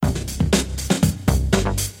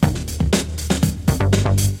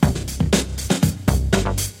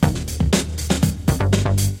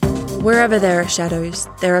Wherever there are shadows,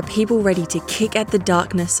 there are people ready to kick at the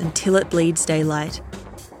darkness until it bleeds daylight.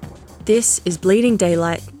 This is Bleeding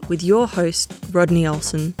Daylight with your host, Rodney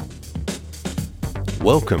Olson.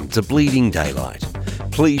 Welcome to Bleeding Daylight.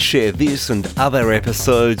 Please share this and other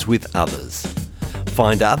episodes with others.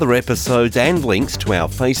 Find other episodes and links to our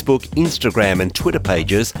Facebook, Instagram and Twitter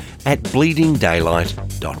pages at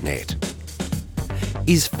bleedingdaylight.net.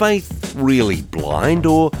 Is faith really blind,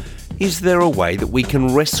 or is there a way that we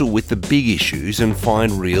can wrestle with the big issues and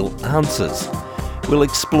find real answers? We'll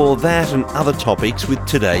explore that and other topics with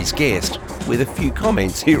today's guest, with a few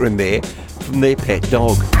comments here and there from their pet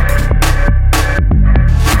dog.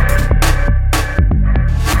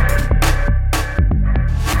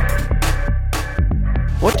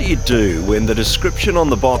 What do you do when the description on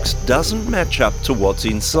the box doesn't match up to what's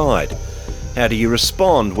inside? How do you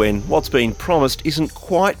respond when what's been promised isn't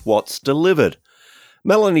quite what's delivered?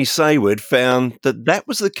 Melanie Sayward found that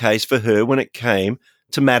was the case for her when it came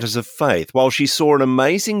to matters of faith. While she saw an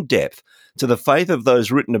amazing depth to the faith of those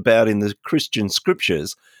written about in the Christian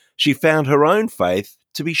scriptures, she found her own faith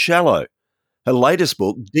to be shallow. Her latest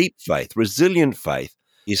book, Deep Faith, Resilient Faith,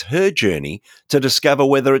 is her journey to discover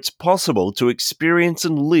whether it's possible to experience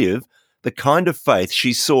and live the kind of faith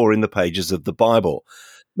she saw in the pages of the Bible.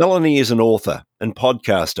 Melanie is an author and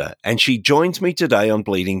podcaster, and she joins me today on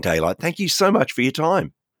Bleeding Daylight. Thank you so much for your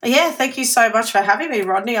time. Yeah, thank you so much for having me,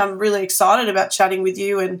 Rodney. I'm really excited about chatting with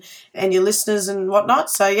you and your listeners and whatnot.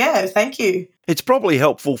 So, yeah, thank you. It's probably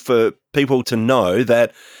helpful for people to know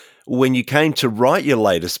that when you came to write your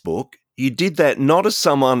latest book, you did that not as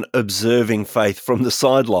someone observing faith from the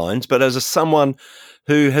sidelines, but as someone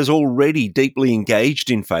who has already deeply engaged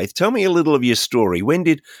in faith. Tell me a little of your story. When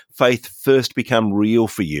did faith first become real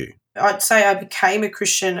for you? I'd say I became a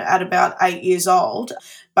Christian at about 8 years old,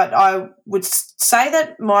 but I would say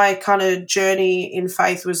that my kind of journey in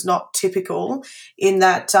faith was not typical in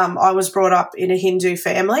that I was brought up in a Hindu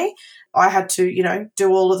family. I had to,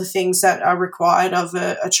 do all of the things that are required of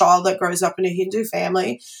a child that grows up in a Hindu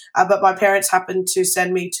family. But my parents happened to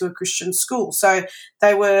send me to a Christian school. So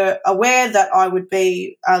they were aware that I would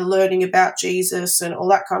be learning about Jesus and all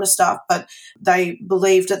that kind of stuff, but they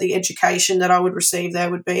believed that the education that I would receive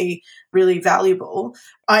there would be really valuable.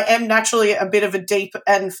 I am naturally a bit of a deep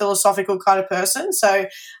and philosophical kind of person. So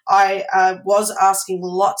I was asking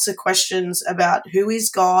lots of questions about who is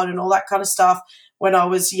God and all that kind of stuff when I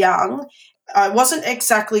was young. I wasn't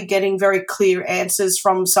exactly getting very clear answers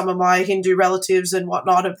from some of my Hindu relatives and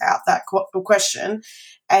whatnot about that question.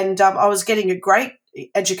 And I was getting a great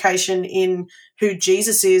education in who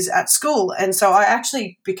Jesus is at school. And so I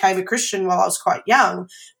actually became a Christian while I was quite young,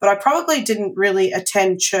 but I probably didn't really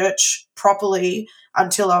attend church properly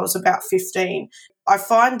until I was about 15. I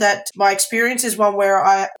find that my experience is one where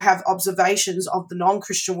I have observations of the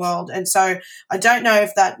non-Christian world. And so I don't know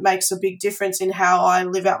if that makes a big difference in how I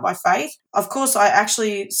live out my faith. Of course, I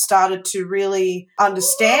actually started to really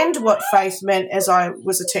understand what faith meant as I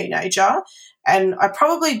was a teenager. And I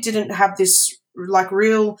probably didn't have this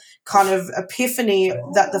real kind of epiphany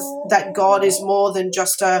that God is more than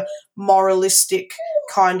just a moralistic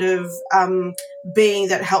kind of being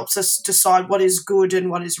that helps us decide what is good and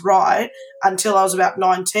what is right until I was about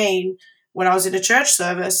 19 when I was in a church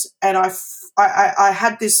service, and I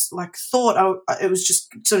had this thought. It was just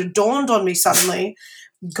sort of dawned on me suddenly,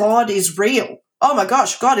 God is real. Oh my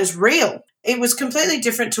gosh, God is real. It was completely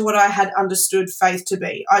different to what I had understood faith to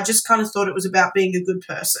be. I just kind of thought it was about being a good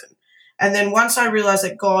person. And then once I realized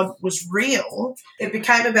that God was real, it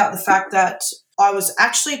became about the fact that I was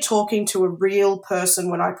actually talking to a real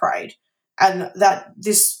person when I prayed, and that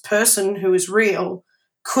this person who is real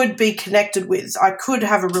could be connected with. I could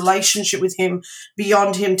have a relationship with him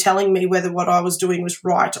beyond him telling me whether what I was doing was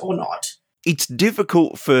right or not. It's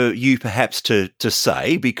difficult for you perhaps to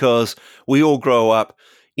say, because we all grow up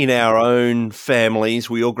in our own families,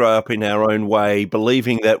 we all grow up in our own way,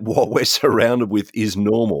 believing that what we're surrounded with is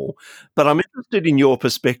normal. But I'm interested in your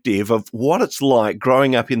perspective of what it's like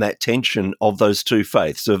growing up in that tension of those two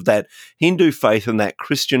faiths, of that Hindu faith and that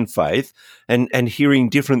Christian faith, and hearing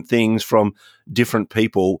different things from different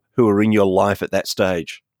people who are in your life at that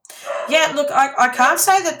stage. Yeah, look, I can't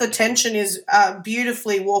say that the tension is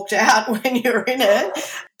beautifully walked out when you're in it,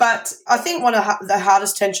 but I think one of the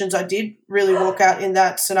hardest tensions I did really walk out in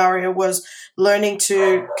that scenario was learning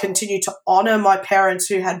to continue to honour my parents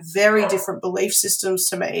who had very different belief systems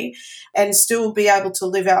to me and still be able to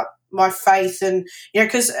live out my faith. And,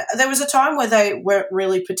 because there was a time where they weren't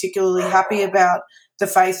really particularly happy about the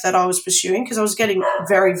faith that I was pursuing, because I was getting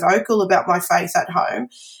very vocal about my faith at home.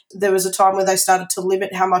 There was a time where they started to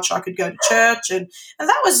limit how much I could go to church, and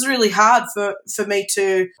that was really hard for me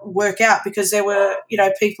to work out, because there were,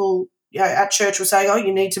 people at church were saying, oh,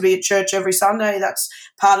 you need to be at church every Sunday. That's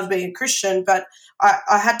part of being a Christian. But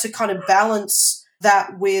I had to kind of balance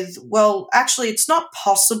that with, well, actually, it's not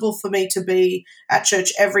possible for me to be at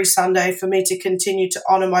church every Sunday. For me to continue to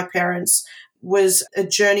honour my parents was a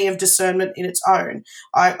journey of discernment in its own.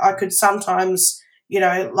 I could sometimes,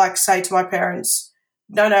 say to my parents,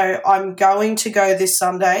 no, I'm going to go this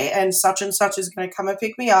Sunday and such is going to come and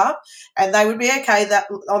pick me up, and they would be okay that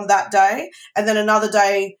on that day. And then another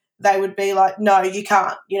day they would be like, no, you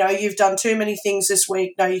can't. You've done too many things this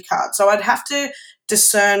week. No, you can't. So I'd have to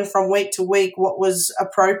discern from week to week what was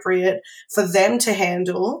appropriate for them to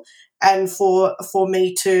handle and for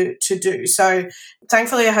me to do. So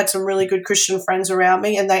thankfully I had some really good Christian friends around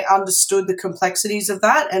me, and they understood the complexities of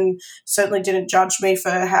that and certainly didn't judge me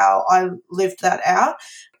for how I lived that out.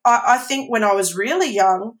 I think when I was really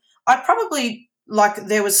young, I probably,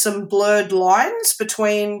 there was some blurred lines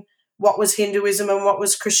between what was Hinduism and what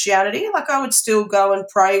was Christianity. I would still go and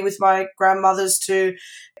pray with my grandmothers to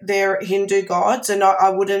their Hindu gods, and I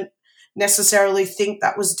wouldn't necessarily think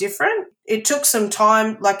that was different. It took some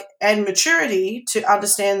time, and maturity to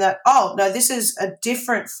understand that, oh, no, this is a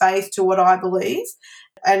different faith to what I believe,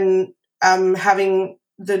 and having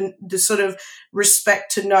the sort of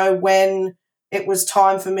respect to know when it was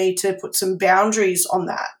time for me to put some boundaries on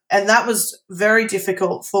that. And that was very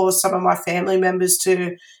difficult for some of my family members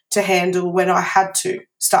to handle when I had to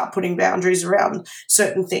start putting boundaries around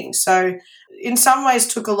certain things. So in some ways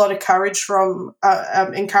took a lot of courage from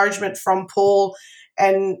encouragement from Paul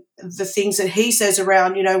and the things that he says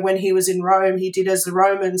around, when he was in Rome, he did as the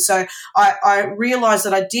Romans. So I realized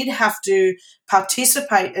that I did have to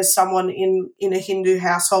participate as someone in a Hindu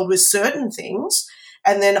household with certain things,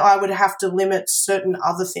 and then I would have to limit certain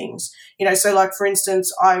other things. So for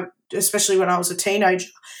instance, especially when I was a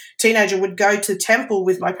teenager would go to temple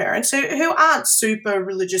with my parents who aren't super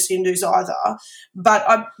religious Hindus either, but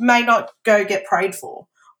I may not go get prayed for.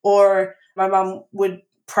 Or my mum would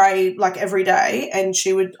pray every day, and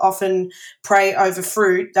she would often pray over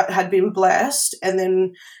fruit that had been blessed, and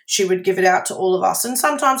then she would give it out to all of us. And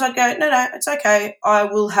sometimes I'd go, no, it's okay, I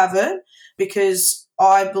will have it, because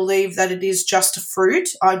I believe that it is just a fruit.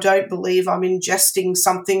 I don't believe I'm ingesting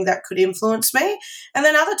something that could influence me. And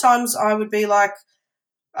then other times I would be like,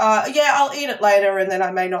 I'll eat it later, and then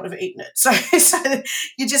I may not have eaten it. So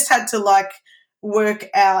you just had to work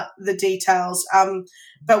out the details.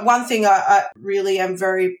 But one thing I really am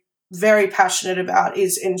very, very passionate about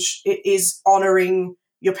is honouring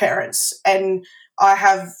your parents. And I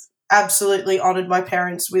have absolutely honoured my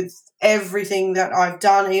parents with everything that I've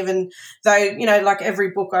done, even though,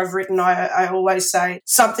 every book I've written, I always say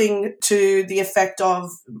something to the effect of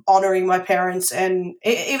honouring my parents, and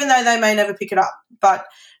even though they may never pick it up, but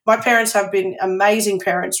my parents have been amazing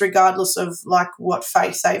parents regardless of what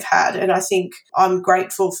faith they've had, and I think I'm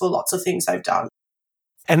grateful for lots of things they've done.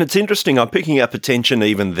 And it's interesting, I'm picking up attention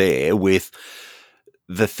even there with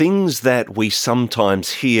the things that we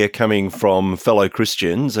sometimes hear coming from fellow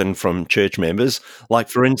Christians and from church members.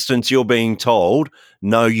 For instance, you're being told,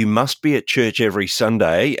 no, you must be at church every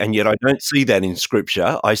Sunday, and yet I don't see that in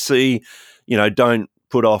Scripture. I see, don't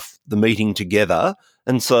put off the meeting together.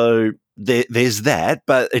 And so there's that,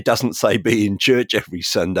 but it doesn't say be in church every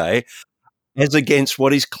Sunday, as against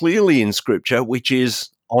what is clearly in Scripture, which is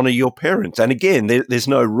honour your parents. And again, there's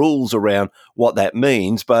no rules around what that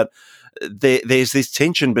means, but there's this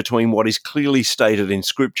tension between what is clearly stated in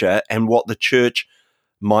Scripture and what the church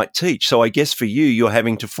might teach. So I guess for you, you're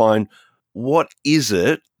having to find, what is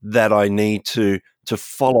it that I need to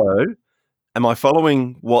follow? Am I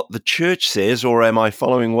following what the church says, or am I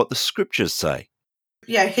following what the Scriptures say?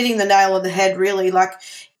 Yeah, hitting the nail on the head, really.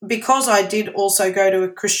 Because I did also go to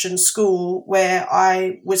a Christian school where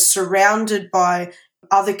I was surrounded by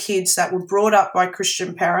other kids that were brought up by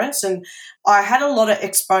Christian parents, and I had a lot of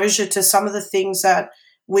exposure to some of the things that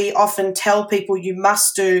we often tell people you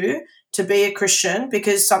must do to be a Christian,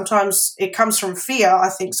 because sometimes it comes from fear, I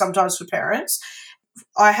think, sometimes for parents.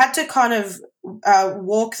 I had to kind of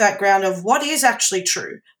walk that ground of what is actually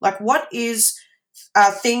true. What is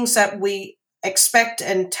things that we expect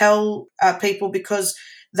and tell people because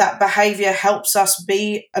that behavior helps us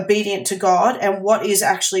be obedient to God, and what is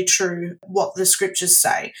actually true, what the Scriptures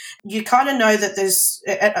say. You kind of know that there's,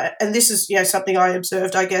 and this is something I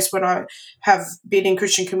observed, I guess, when I have been in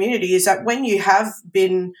Christian community, is that when you have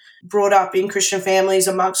been brought up in Christian families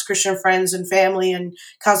amongst Christian friends and family and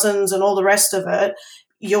cousins and all the rest of it,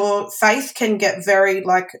 your faith can get very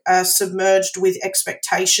submerged with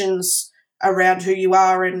expectations around who you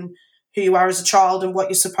are and who you are as a child and what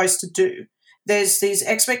you're supposed to do. There's these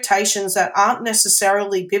expectations that aren't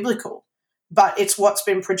necessarily biblical, but it's what's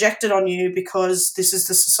been projected on you because this is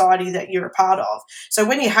the society that you're a part of. So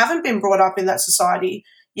when you haven't been brought up in that society,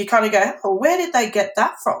 you kind of go, oh, where did they get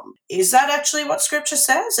that from? Is that actually what Scripture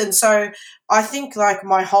says? And so I think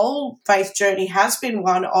my whole faith journey has been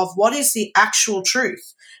one of what is the actual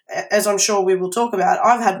truth. As I'm sure we will talk about,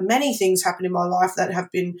 I've had many things happen in my life that have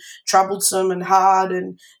been troublesome and hard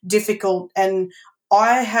and difficult. And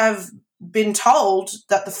I have been told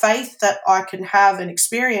that the faith that I can have and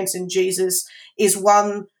experience in Jesus is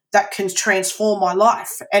one that can transform my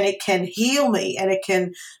life, and it can heal me, and it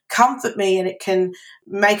can comfort me, and it can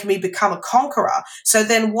make me become a conqueror. So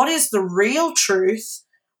then what is the real truth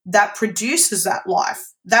that produces that life?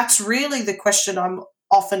 That's really the question I'm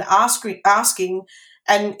often asking,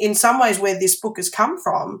 and in some ways where this book has come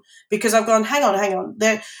from, because I've gone, hang on.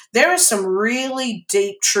 There are some really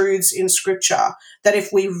deep truths in Scripture that if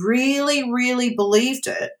we really, really believed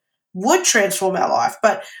it, would transform our life.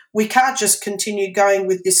 But we can't just continue going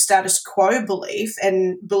with this status quo belief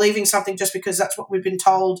and believing something just because that's what we've been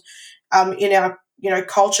told in our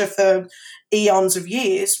culture for eons of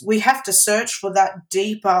years. We have to search for that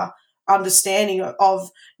deeper understanding of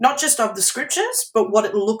not just of the Scriptures, but what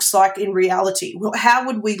it looks like in reality. How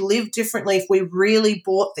would we live differently if we really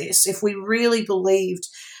bought this, if we really believed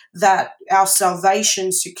that our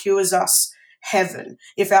salvation secures us heaven,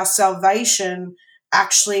 if our salvation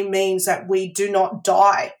actually means that we do not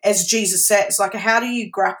die, as Jesus says? How do you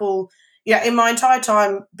grapple? In my entire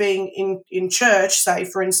time being in church, say,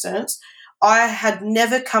 for instance, I had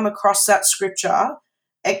never come across that Scripture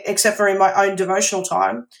except for in my own devotional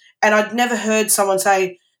time, and I'd never heard someone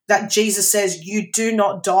say that Jesus says you do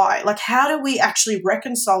not die. How do we actually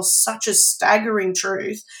reconcile such a staggering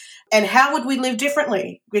truth, and how would we live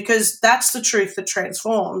differently? Because that's the truth that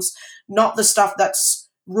transforms, not the stuff that's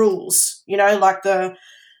rules, you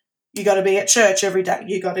got to be at church every day.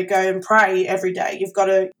 You got to go and pray every day. You've got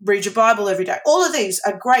to read your Bible every day. All of these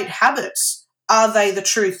are great habits. Are they the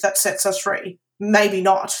truth that sets us free? Maybe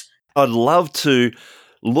not. I'd love to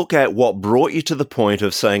look at what brought you to the point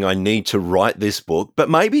of saying, I need to write this book, but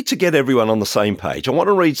maybe to get everyone on the same page, I want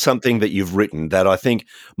to read something that you've written that I think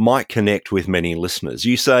might connect with many listeners.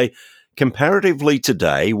 You say, comparatively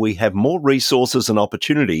today, we have more resources and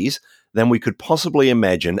opportunities than we could possibly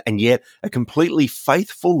imagine, and yet a completely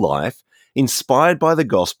faithful life, inspired by the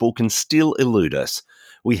gospel, can still elude us.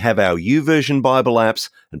 We have our YouVersion Bible apps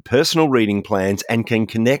and personal reading plans and can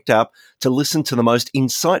connect up to listen to the most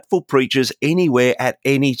insightful preachers anywhere at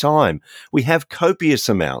any time. We have copious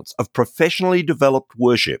amounts of professionally developed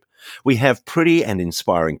worship. We have pretty and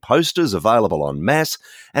inspiring posters available en masse,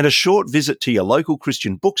 and a short visit to your local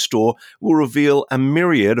Christian bookstore will reveal a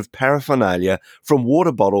myriad of paraphernalia from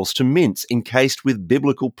water bottles to mints encased with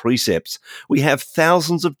biblical precepts. We have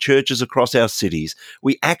thousands of churches across our cities.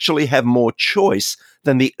 We actually have more choice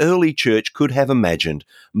than the early church could have imagined.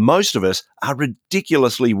 Most of us are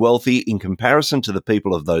ridiculously wealthy in comparison to the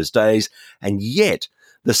people of those days, and yet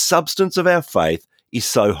the substance of our faith is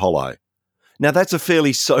so hollow. Now, that's a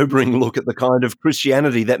fairly sobering look at the kind of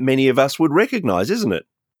Christianity that many of us would recognize, isn't it?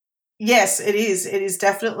 Yes, it is. It is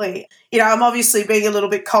definitely. I'm obviously being a little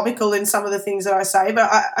bit comical in some of the things that I say,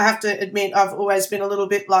 but I have to admit I've always been a little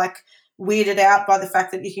bit weirded out by the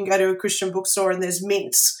fact that you can go to a Christian bookstore and there's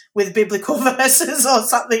mints with biblical verses or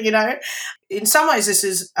something, In some ways, this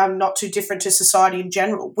is not too different to society in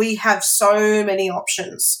general. We have so many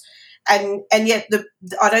options, and yet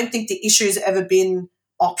I don't think the issue has ever been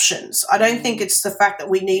options. I don't think it's the fact that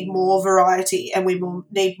we need more variety and we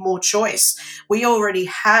need more choice. We already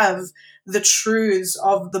have the truths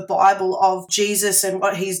of the Bible, of Jesus and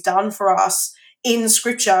what he's done for us in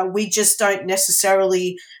Scripture. We just don't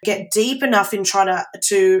necessarily get deep enough in trying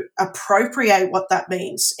to appropriate what that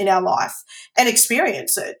means in our life and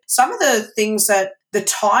experience it. Some of the things that the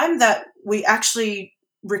time that we actually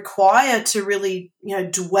require to really,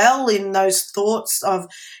 dwell in those thoughts of,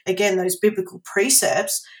 again, those biblical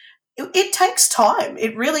precepts, it takes time.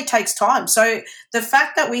 It really takes time. So the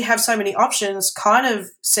fact that we have so many options kind of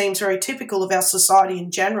seems very typical of our society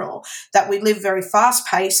in general, that we live very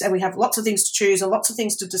fast-paced and we have lots of things to choose and lots of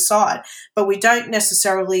things to decide, but we don't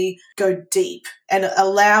necessarily go deep and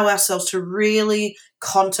allow ourselves to really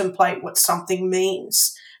contemplate what something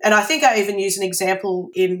means. And I think I even use an example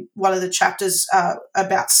in one of the chapters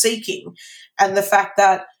about seeking, and the fact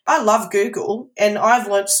that I love Google and I've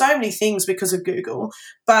learned so many things because of Google,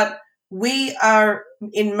 but we are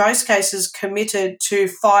in most cases committed to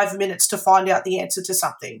 5 minutes to find out the answer to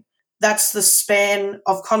something. That's the span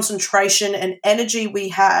of concentration and energy we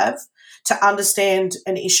have to understand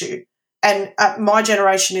an issue. And my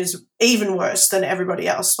generation is even worse than everybody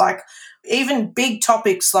else. Like, even big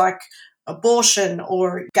topics like abortion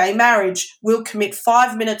or gay marriage, we'll commit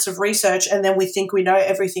 5 minutes of research and then we think we know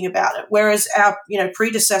everything about it. Whereas our,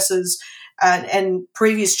 predecessors and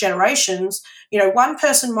previous generations, one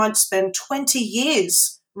person might spend 20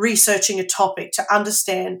 years researching a topic to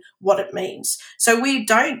understand what it means. So we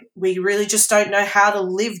really just don't know how to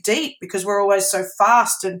live deep, because we're always so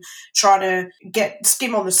fast and trying to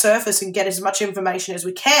skim on the surface and get as much information as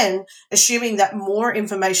we can, assuming that more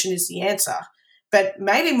information is the answer. But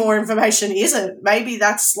maybe more information isn't. Maybe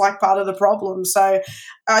that's like part of the problem. So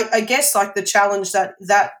I guess like the challenge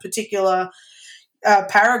that particular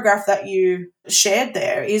paragraph that you shared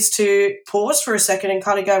there is to pause for a second and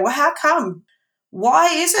kind of go, well, how come?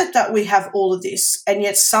 Why is it that we have all of this and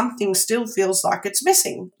yet something still feels like it's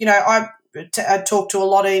missing? I talk to a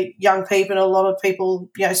lot of young people and a lot of people,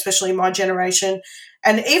 especially in my generation,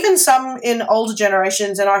 and even some in older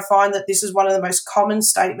generations, and I find that this is one of the most common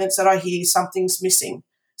statements that I hear: something's missing.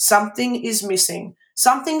 Something is missing.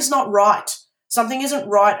 Something's not right. Something isn't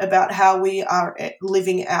right about how we are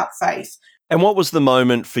living out faith. And what was the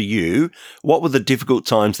moment for you? What were the difficult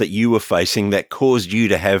times that you were facing that caused you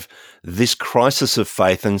to have this crisis of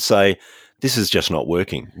faith and say, this is just not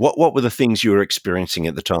working? What were the things you were experiencing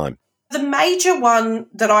at the time? The major one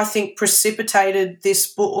that I think precipitated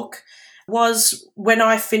this book was when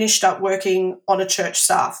I finished up working on a church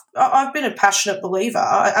staff. I've been a passionate believer.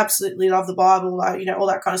 I absolutely love the Bible, all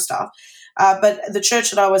that kind of stuff. But the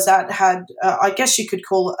church that I was at had, I guess you could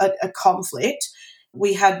call it a conflict.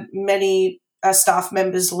 We had many staff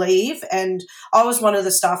members leave, and I was one of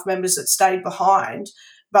the staff members that stayed behind.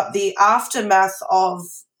 But the aftermath of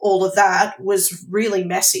all of that was really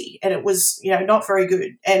messy, and it was, not very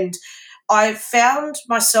good. And I found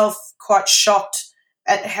myself quite shocked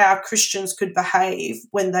at how Christians could behave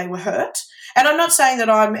when they were hurt. And I'm not saying that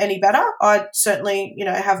I'm any better. I certainly,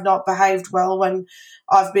 have not behaved well when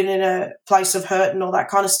I've been in a place of hurt and all that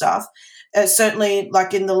kind of stuff. Certainly,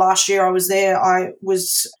 like in the last year I was there, I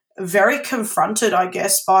was very confronted, I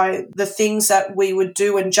guess, by the things that we would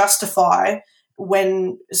do and justify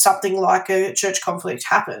when something like a church conflict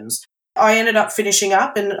happens. I ended up finishing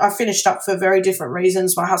up, and I finished up for very different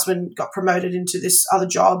reasons. My husband got promoted into this other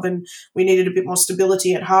job and we needed a bit more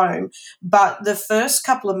stability at home. But the first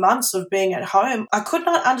couple of months of being at home, I could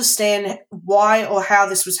not understand why or how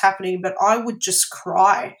this was happening, but I would just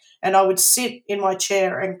cry, and I would sit in my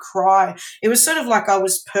chair and cry. It was sort of like I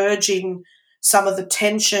was purging some of the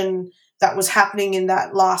tension that was happening in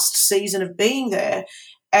that last season of being there.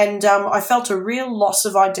 And I felt a real loss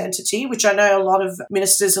of identity, which I know a lot of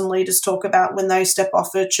ministers and leaders talk about when they step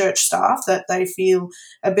off a church staff, that they feel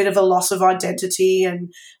a bit of a loss of identity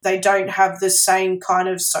and they don't have the same kind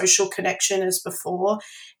of social connection as before.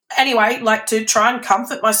 Anyway, like, to try and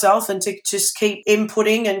comfort myself and to just keep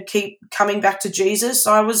inputting and keep coming back to Jesus,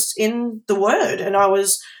 I was in the Word and I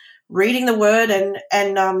was reading the Word, and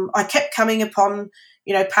I kept coming upon,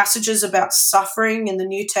 passages about suffering in the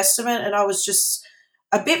New Testament, and I was just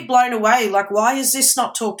a bit blown away. Like, why is this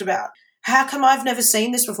not talked about? How come I've never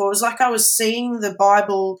seen this before? It was like I was seeing the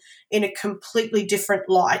Bible in a completely different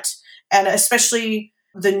light, and especially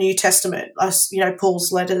the New Testament,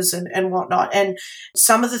 Paul's letters and whatnot. And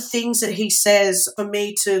some of the things that he says, for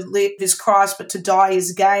me to live is Christ, but to die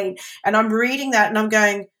is gain. And I'm reading that and I'm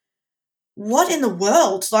going, what in the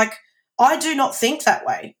world? Like, I do not think that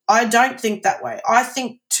way. I don't think that way. I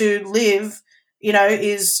think to live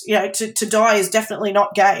to die is definitely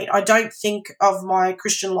not gain. I don't think of my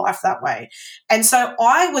Christian life that way. And so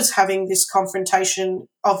I was having this confrontation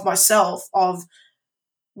of myself of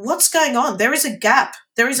what's going on. There is a gap.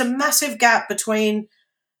 There is a massive gap between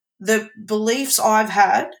the beliefs I've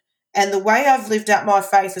had and the way I've lived out my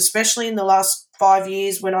faith, especially in the last 5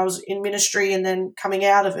 years when I was in ministry and then coming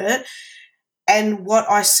out of it, and what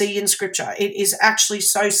I see in Scripture. It is actually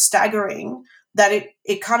so staggering that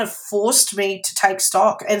it kind of forced me to take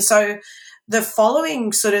stock. And so the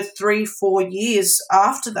following sort of 3-4 years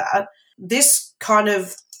after that, this kind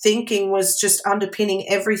of thinking was just underpinning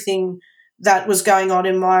everything that was going on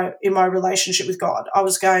in my relationship with God. I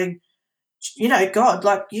was going, God,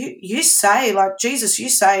 like you say, like Jesus, you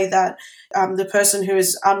say that the person who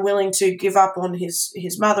is unwilling to give up on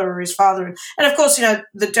his mother or his father, and of course,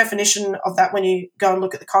 the definition of that when you go and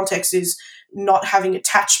look at the context is not having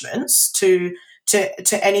attachments to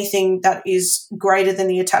anything that is greater than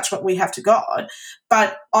the attachment we have to God.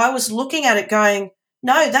 But I was looking at it going,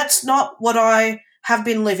 no, that's not what I have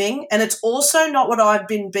been living, and it's also not what I've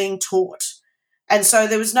been being taught. And so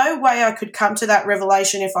there was no way I could come to that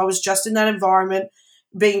revelation if I was just in that environment,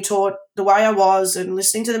 being taught the way I was and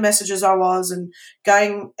listening to the messages I was and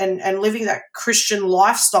going and living that Christian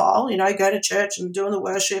lifestyle, going to church and doing the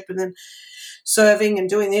worship and then serving and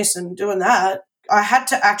doing this and doing that. I had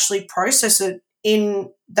to actually process it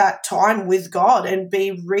in that time with God and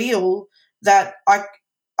be real that I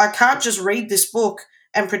can't just read this book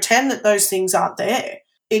and pretend that those things aren't there.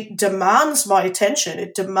 It demands my attention.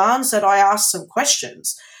 It demands that I ask some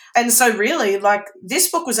questions. And so really,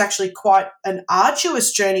 this book was actually quite an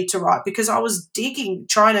arduous journey to write because I was digging,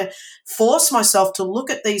 trying to force myself to look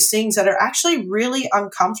at these things that are actually really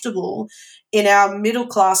uncomfortable in our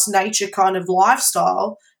middle-class nature kind of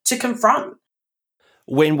lifestyle to confront.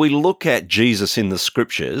 When we look at Jesus in the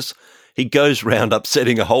scriptures, he goes round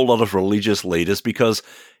upsetting a whole lot of religious leaders because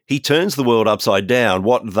he turns the world upside down.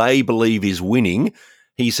 What they believe is winning,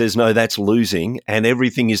 he says, no, that's losing, and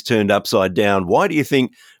everything is turned upside down. Why do you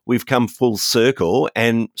think we've come full circle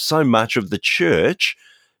and so much of the church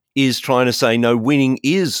is trying to say, no, winning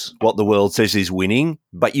is what the world says is winning,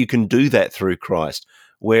 but you can do that through Christ?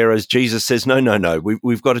 Whereas Jesus says, no,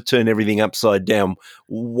 we've got to turn everything upside down.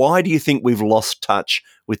 Why do you think we've lost touch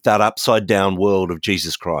with that upside down world of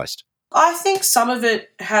Jesus Christ? I think some of it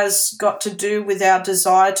has got to do with our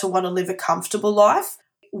desire to want to live a comfortable life.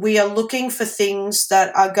 We are looking for things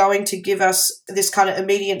that are going to give us this kind of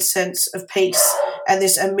immediate sense of peace and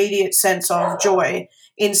this immediate sense of joy,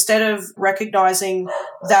 instead of recognizing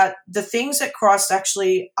that the things that Christ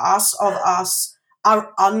actually asks of us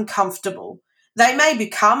are uncomfortable. They may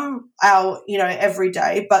become our,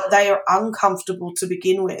 everyday, but they are uncomfortable to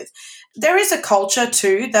begin with. There is a culture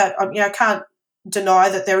too that, I can't deny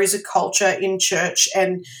that there is a culture in church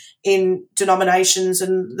and in denominations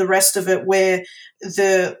and the rest of it where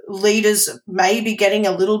the leaders may be getting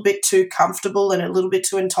a little bit too comfortable and a little bit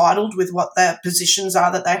too entitled with what their positions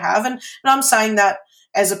are that they have. And I'm saying that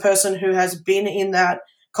as a person who has been in that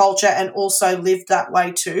culture and also lived that way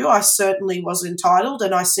too. I certainly was entitled,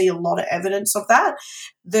 and I see a lot of evidence of that.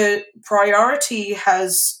 The priority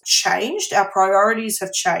has changed. Our priorities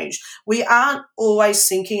have changed. We aren't always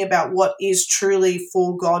thinking about what is truly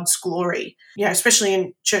for God's glory, especially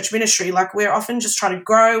in church ministry. We're often just trying to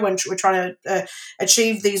grow and we're trying to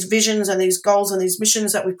achieve these visions and these goals and these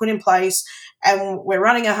missions that we put in place, and we're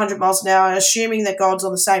running 100 miles an hour, assuming that God's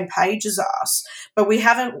on the same page as us. But we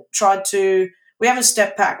haven't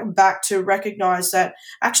stepped back to recognize that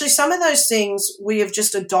actually some of those things we have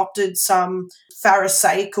just adopted some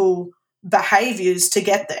Pharisaical behaviors to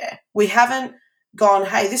get there. We haven't gone,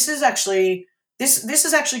 hey, this is actually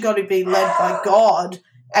got to be led by God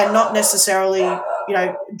and not necessarily,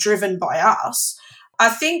 driven by us. I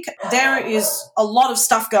think there is a lot of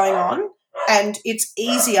stuff going on, and it's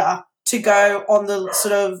easier to go on the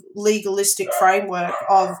sort of legalistic framework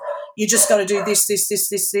of you just got to do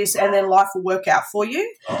this, and then life will work out for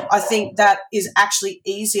you. I think that is actually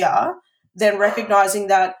easier than recognizing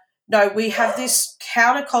that, no, we have this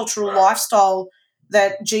countercultural lifestyle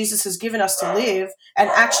that Jesus has given us to live, and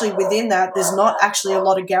actually within that there's not actually a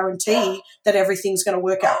lot of guarantee that everything's going to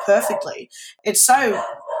work out perfectly. It's so,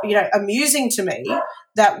 amusing to me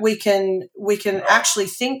that we can actually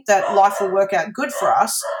think that life will work out good for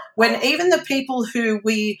us when even the people who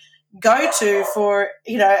we go to for,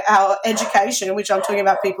 our education, which I'm talking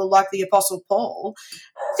about people like the Apostle Paul,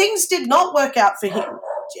 things did not work out for him.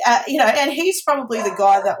 And he's probably the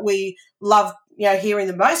guy that we love, hearing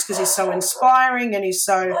the most because he's so inspiring and he's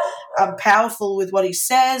so powerful with what he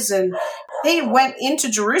says. And he went into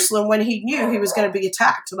Jerusalem when he knew he was going to be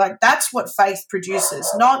attacked. That's what faith produces,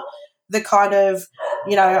 not the kind of,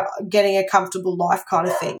 getting a comfortable life kind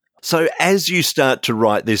of thing. So as you start to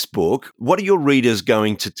write this book, what are your readers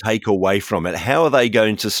going to take away from it? How are they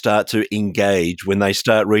going to start to engage when they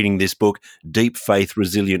start reading this book, Deep Faith,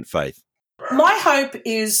 Resilient Faith? My hope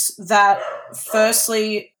is that,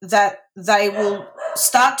 firstly, that they will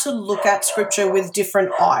start to look at Scripture with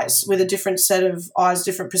different eyes, with a different set of eyes,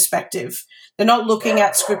 different perspective. They're not looking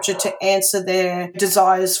at Scripture to answer their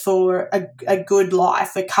desires for a good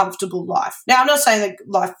life, a comfortable life. Now, I'm not saying that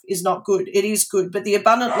life is not good. It is good, but the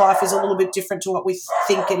abundant life is a little bit different to what we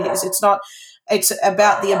think it is. It's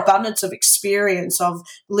about the abundance of experience, of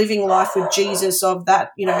living life with Jesus, of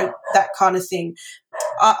that, that kind of thing.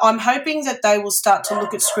 I'm hoping that they will start to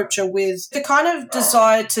look at Scripture with the kind of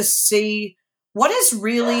desire to see what is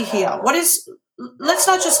really here. Let's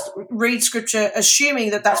not just read Scripture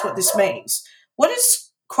assuming that that's what this means. What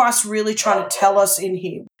is Christ really trying to tell us in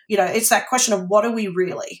here? it's that question of what are we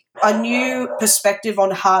really? A new perspective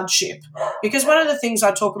on hardship. Because one of the things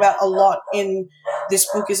I talk about a lot in this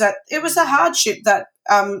book is that it was the hardship that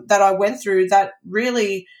I went through that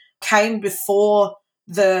really came before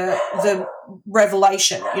the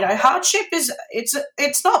revelation. Hardship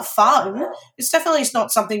it's not fun. It's definitely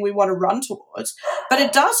not something we want to run towards, but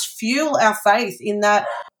it does fuel our faith in that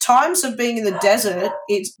times of being in the desert,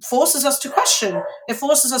 it forces us to question. It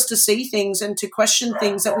forces us to see things and to question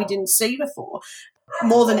things that we didn't see before.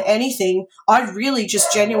 More than anything, I really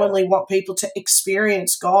just genuinely want people to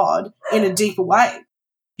experience God in a deeper way.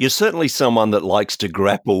 You're certainly someone that likes to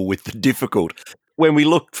grapple with the difficult. When we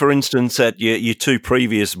look, for instance, at your two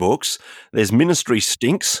previous books, there's Ministry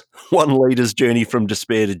Stinks, One Leader's Journey from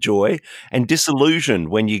Despair to Joy, and Disillusioned,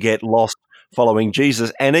 When You Get Lost Following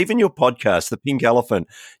Jesus, and even your podcast, The Pink Elephant.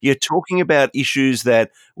 You're talking about issues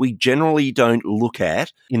that we generally don't look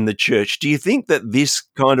at in the church. Do you think that this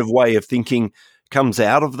kind of way of thinking comes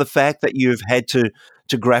out of the fact that you've had to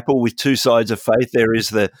grapple with two sides of faith? There is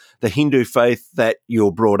the Hindu faith that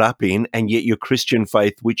you're brought up in, and yet your Christian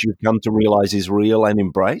faith, which you've come to realize is real and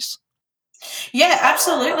embrace? Yeah,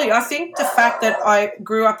 absolutely. I think the fact that I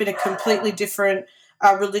grew up in a completely different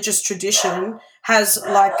religious tradition has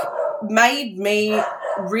made me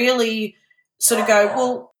really sort of go,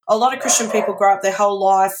 well, a lot of Christian people grow up their whole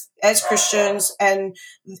life as Christians, and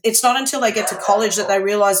it's not until they get to college that they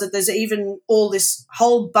realize that there's even all this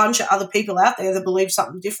whole bunch of other people out there that believe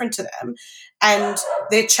something different to them, and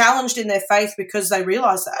they're challenged in their faith because they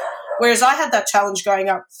realize that. Whereas I had that challenge going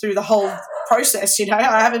up through the whole process.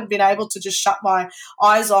 I haven't been able to just shut my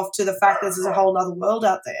eyes off to the fact that there's a whole other world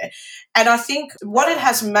out there. And I think what it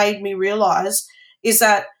has made me realize is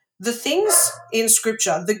that the things in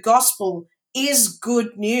Scripture, the gospel, is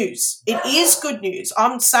good news. It is good news.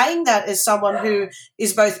 I'm saying that as someone who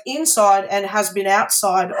is both inside and has been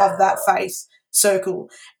outside of that faith circle.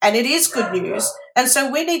 And it is good news. And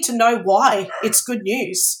so we need to know why it's good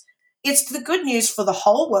news. It's the good news for the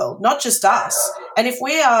whole world, not just us. And if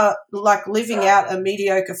we are living out a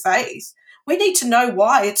mediocre faith, we need to know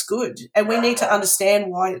why it's good, and we need to understand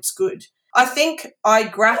why it's good. I think I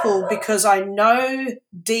grapple because I know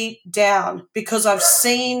deep down, because I've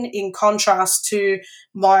seen in contrast to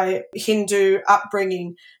my Hindu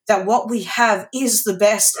upbringing, that what we have is the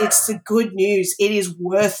best. It's the good news. It is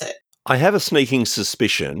worth it. I have a sneaking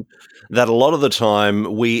suspicion that a lot of the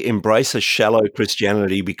time we embrace a shallow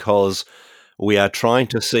Christianity because we are trying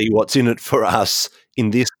to see what's in it for us in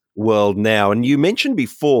this world now. And you mentioned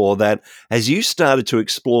before that as you started to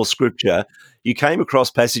explore Scripture, you came across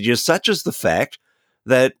passages such as the fact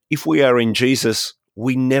that if we are in Jesus,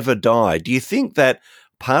 we never die. Do you think that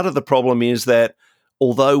part of the problem is that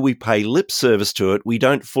although we pay lip service to it, we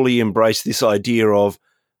don't fully embrace this idea of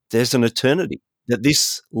there's an eternity, that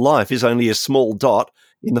this life is only a small dot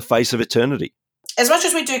in the face of eternity? As much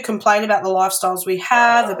as we do complain about the lifestyles we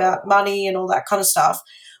have, about money and all that kind of stuff,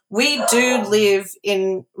 we do live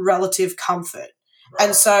in relative comfort.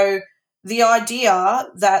 And so the idea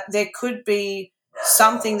that there could be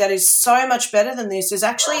something that is so much better than this is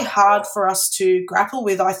actually hard for us to grapple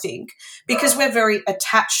with, I think, because we're very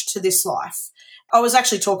attached to this life. I was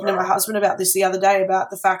actually talking to my husband about this the other day, about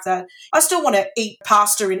the fact that I still want to eat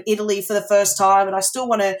pasta in Italy for the first time, and I still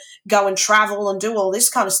want to go and travel and do all this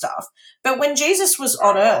kind of stuff. But when Jesus was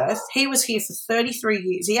on earth, he was here for 33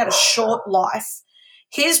 years. He had a short life.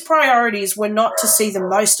 His priorities were not to see the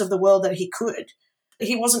most of the world that he could.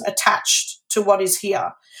 He wasn't attached to what is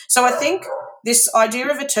here. So I think this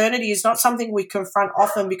idea of eternity is not something we confront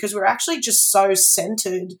often, because we're actually just so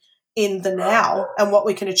centered in the now and what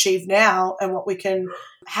we can achieve now and what we can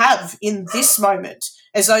have in this moment,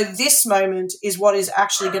 as though this moment is what is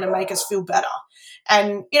actually going to make us feel better.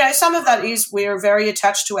 And, some of that is we're very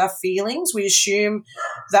attached to our feelings. We assume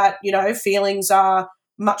that, feelings are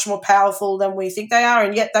much more powerful than we think they are,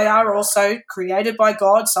 and yet they are also created by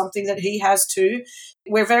God, something that he has too.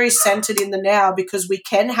 We're very centered in the now because we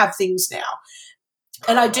can have things now.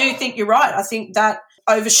 And I do think you're right. I think that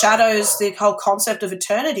overshadows the whole concept of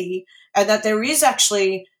eternity, and that there is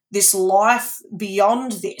actually this life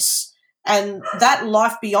beyond this. And that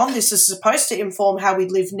life beyond this is supposed to inform how we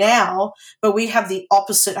live now, but we have the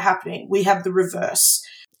opposite happening. We have the reverse.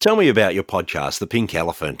 Tell me about your podcast, The Pink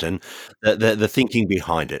Elephant, and the thinking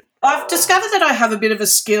behind it. I've discovered that I have a bit of a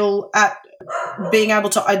skill at being able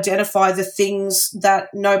to identify the things that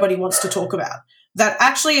nobody wants to talk about, that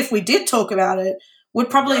actually, if we did talk about it, would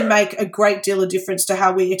probably make a great deal of difference to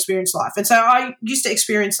how we experience life. And so I used to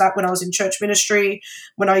experience that when I was in church ministry,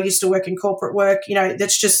 when I used to work in corporate work.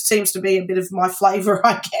 That just seems to be a bit of my flavor,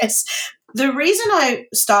 I guess. The reason I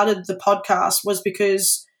started the podcast was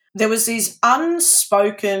because there was these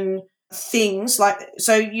unspoken things, like,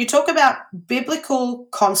 so you talk about biblical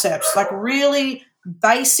concepts, like really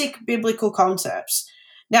basic biblical concepts.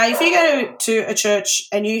 Now, if you go to a church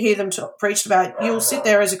and you hear them preached about, you'll sit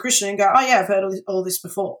there as a Christian and go, oh yeah, I've heard all this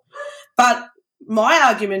before. But my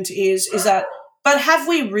argument is that, but have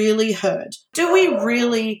we really heard? Do we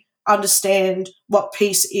really understand what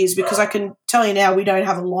peace is? Because I can tell you now, we don't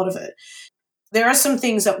have a lot of it. There are some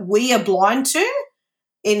things that we are blind to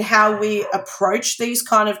in how we approach these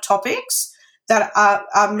kind of topics that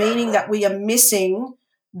are meaning that we are missing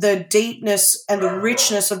the deepness and the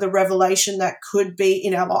richness of the revelation that could be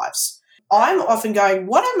in our lives. I'm often going,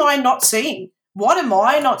 what am I not seeing? What am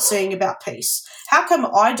I not seeing about peace? How come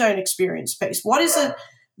I don't experience peace? What is it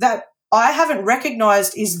that I haven't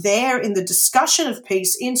recognized is there in the discussion of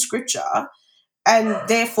peace in Scripture, and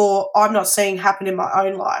therefore I'm not seeing happen in my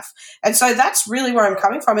own life? And so that's really where I'm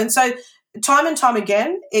coming from. And so time and time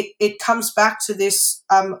again, it comes back to this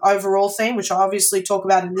overall theme, which I obviously talk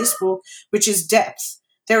about in this book, which is depth.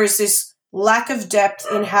 There is this lack of depth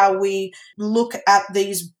in how we look at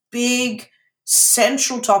these big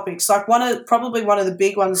central topics. Like probably one of the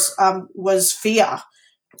big ones was fear.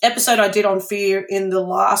 Episode I did on fear in the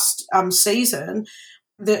last season.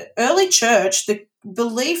 The early church, the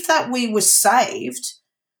belief that we were saved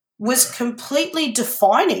was completely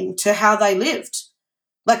defining to how they lived.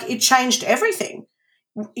 Like, it changed everything.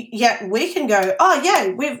 Yet we can go, oh yeah,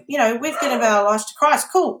 we've given our lives to Christ.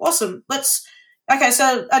 Cool, awesome. Okay,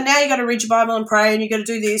 so now you got to read your Bible and pray, and you got to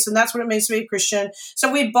do this, and that's what it means to be a Christian.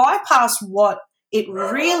 So we bypass what it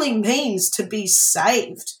really means to be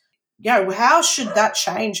saved. How should that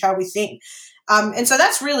change how we think? And so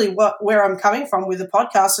that's really where I'm coming from with the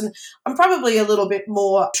podcast. And I'm probably a little bit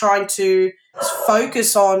more trying to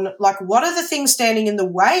focus on, like, what are the things standing in the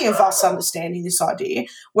way of us understanding this idea?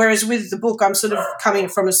 Whereas with the book, I'm sort of coming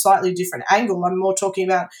from a slightly different angle. I'm more talking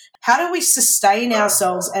about how do we sustain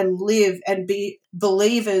ourselves and live and be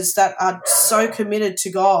believers that are so committed to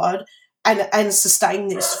God and sustain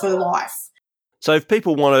this for life. So if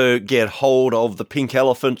people want to get hold of The Pink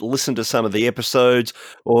Elephant, listen to some of the episodes,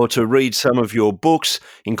 or to read some of your books,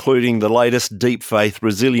 including the latest, Deep Faith,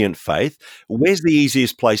 Resilient Faith, where's the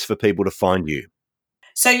easiest place for people to find you?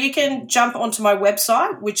 So you can jump onto my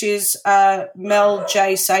website, which is Mel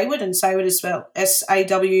J. Sayward, and Sayward is spelled SAWARD.com.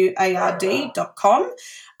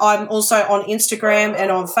 I'm also on Instagram and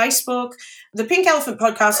on Facebook. The Pink Elephant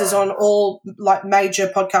podcast is on all major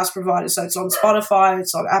podcast providers. So it's on Spotify,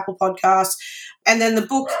 it's on Apple Podcasts. And then the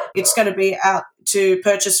book, it's going to be out to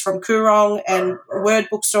purchase from Koorong and Word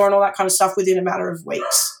Bookstore and all that kind of stuff within a matter of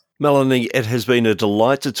weeks. Melanie, it has been a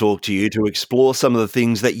delight to talk to you, to explore some of the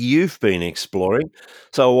things that you've been exploring.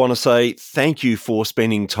 So I want to say thank you for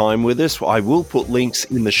spending time with us. I will put links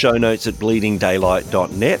in the show notes at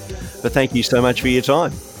bleedingdaylight.net, but thank you so much for your time.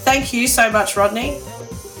 Thank you so much, Rodney.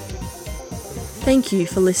 Thank you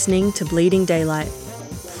for listening to Bleeding Daylight.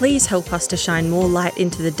 Please help us to shine more light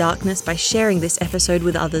into the darkness by sharing this episode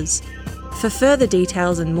with others. For further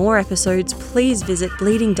details and more episodes, please visit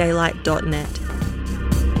bleedingdaylight.net.